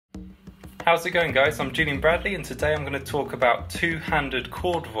How's it going, guys? I'm Julian Bradley, and today I'm going to talk about two-handed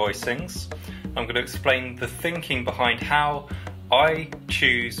chord voicings. I'm going to explain the thinking behind how I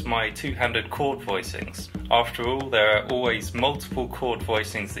choose my two-handed chord voicings. After all, there are always multiple chord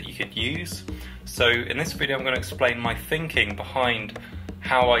voicings that you could use. So in this video I'm going to explain my thinking behind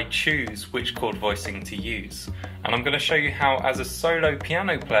how I choose which chord voicing to use. And I'm going to show you how, as a solo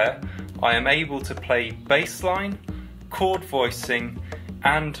piano player, I am able to play bass line, chord voicing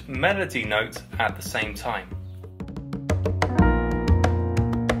and melody note at the same time.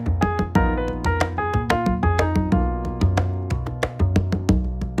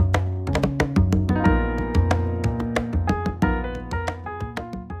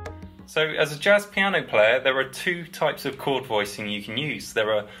 So as a jazz piano player, there are two types of chord voicing you can use.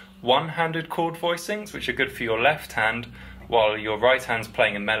 There are one-handed chord voicings, which are good for your left hand while your right hand's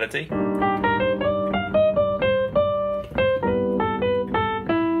playing a melody.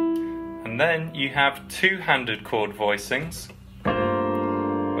 And then you have two-handed chord voicings,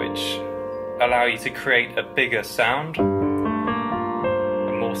 which allow you to create a bigger sound,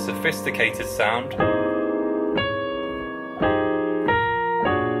 a more sophisticated sound.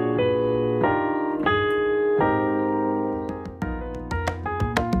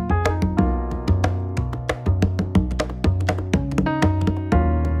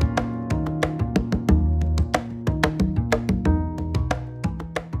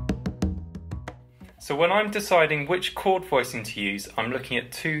 So when I'm deciding which chord voicing to use, I'm looking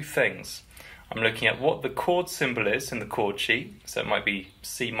at two things. I'm looking at what the chord symbol is in the chord sheet, so it might be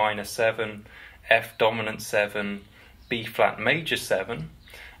C minor 7, F dominant 7, B flat major 7,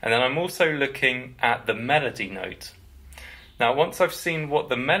 and then I'm also looking at the melody note. Now once I've seen what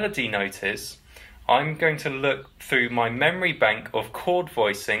the melody note is, I'm going to look through my memory bank of chord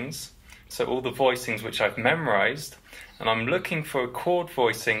voicings, so all the voicings which I've memorized, and I'm looking for a chord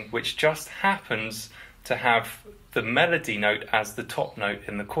voicing which just happens to have the melody note as the top note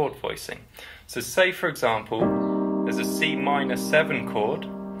in the chord voicing. So say, for example, there's a C minor 7 chord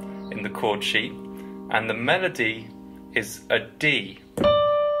in the chord sheet and the melody is a D, the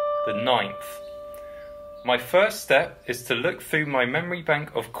 9th. My first step is to look through my memory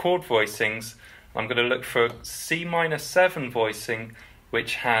bank of chord voicings. I'm going to look for a C minor 7 voicing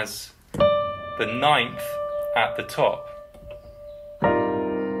which has the 9th at the top.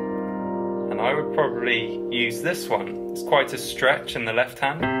 And I would probably use this one. It's quite a stretch in the left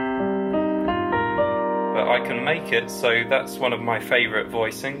hand, but I can make it so that's one of my favourite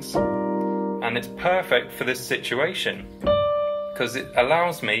voicings, and it's perfect for this situation because it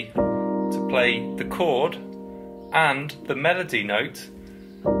allows me to play the chord and the melody note.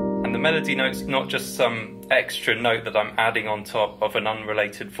 And the melody note's not just some extra note that I'm adding on top of an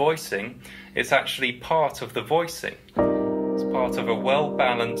unrelated voicing, it's actually part of the voicing. It's part of a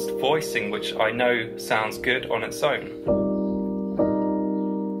well-balanced voicing which I know sounds good on its own.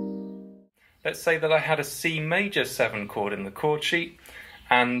 Let's say that I had a C major 7 chord in the chord sheet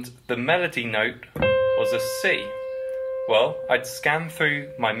and the melody note was a C. Well, I'd scan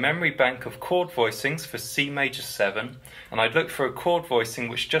through my memory bank of chord voicings for C major 7 and I'd look for a chord voicing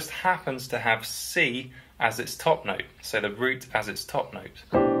which just happens to have C as its top note, so the root as its top note.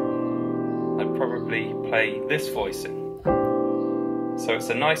 I'd probably play this voicing. So it's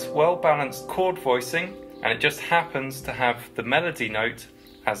a nice well-balanced chord voicing and it just happens to have the melody note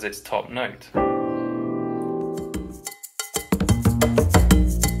as its top note.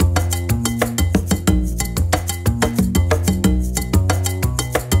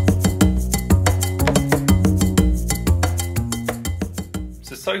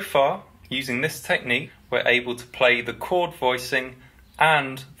 So far, using this technique, we're able to play the chord voicing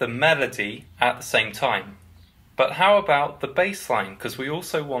and the melody at the same time. But how about the bass line? Because we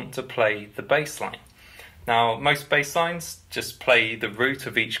also want to play the bass line. Now, most bass lines just play the root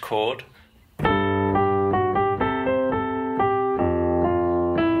of each chord.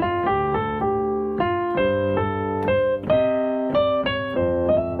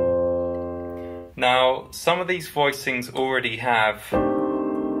 Now, some of these voicings already have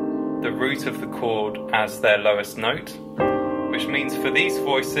the root of the chord as their lowest note, which means for these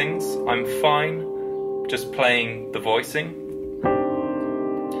voicings I'm fine just playing the voicing,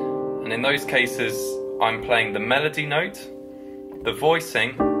 and in those cases I'm playing the melody note, the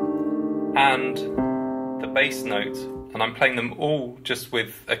voicing and the bass note, and I'm playing them all just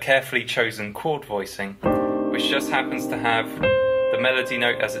with a carefully chosen chord voicing which just happens to have the melody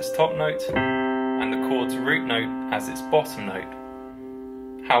note as its top note and the chord's root note as its bottom note.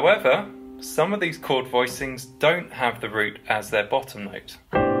 However, some of these chord voicings don't have the root as their bottom note.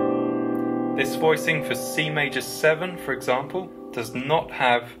 This voicing for C major 7, for example, does not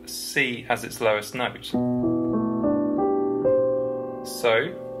have C as its lowest note.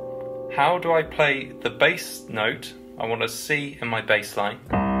 So, how do I play the bass note? I want a C in my bass line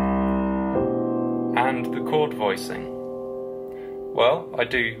and the chord voicing. Well, I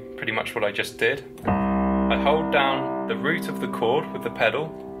do pretty much what I just did. I hold down the root of the chord with the pedal,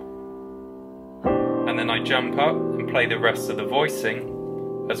 and then I jump up and play the rest of the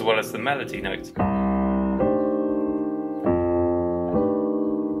voicing as well as the melody note.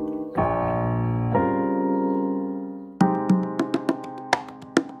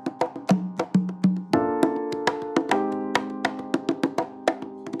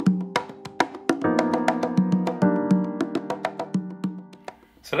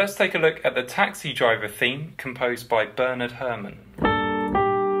 So let's take a look at the Taxi Driver theme composed by Bernard Herrmann.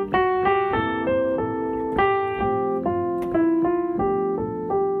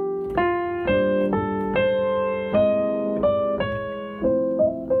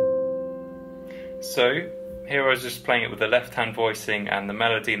 So here I was just playing it with the left hand voicing and the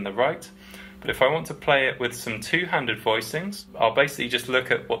melody in the right. But if I want to play it with some two-handed voicings, I'll basically just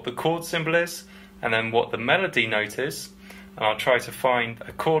look at what the chord symbol is and then what the melody note is. And I'll try to find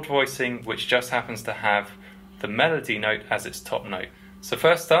a chord voicing which just happens to have the melody note as its top note. So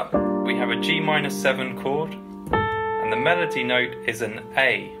first up, we have a G-7 chord, and the melody note is an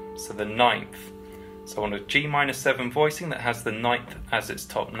A, so the ninth. So I want a G-7 voicing that has the ninth as its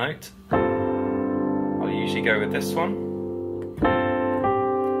top note. I'll usually go with this one.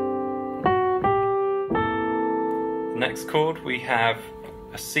 The next chord, we have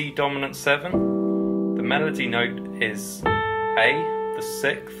a C dominant 7. The melody note is A, the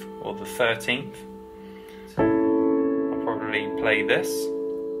 6th or the 13th. I'll probably play this.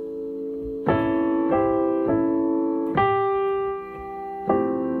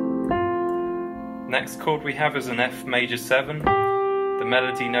 Next chord we have is an F major 7. The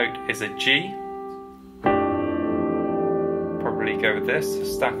melody note is a G. Probably go with this, a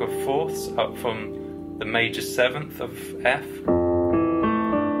stack of fourths up from the major 7th of F.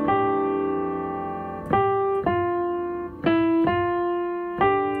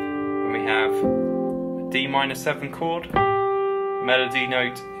 D-7 chord, melody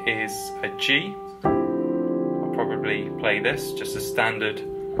note is a G. I'll probably play this, just a standard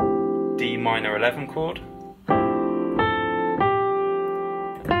D-11 chord.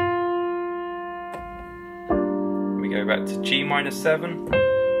 We go back to G-7,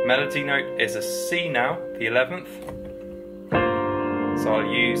 melody note is a C now, the 11th. So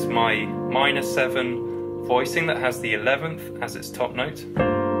I'll use my -7 voicing that has the 11th as its top note.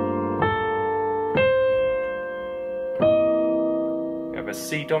 A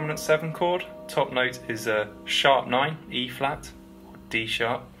C dominant 7 chord, top note is a sharp 9, E flat or D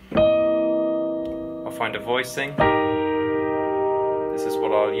sharp. I'll find a voicing. This is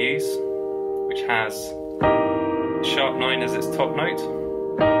what I'll use, which has sharp 9 as its top note.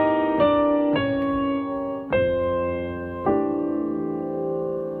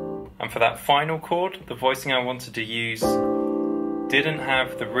 And for that final chord, the voicing I wanted to use didn't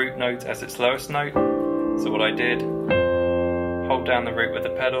have the root note as its lowest note, so what I did, hold down the root with the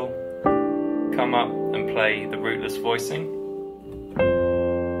pedal, come up and play the rootless voicing.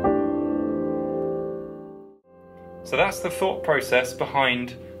 So that's the thought process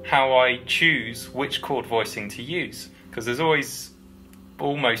behind how I choose which chord voicing to use, because there's always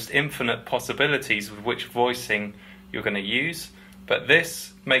almost infinite possibilities with which voicing you're going to use, but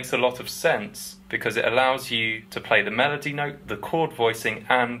this makes a lot of sense because it allows you to play the melody note, the chord voicing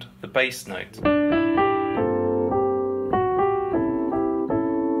and the bass note.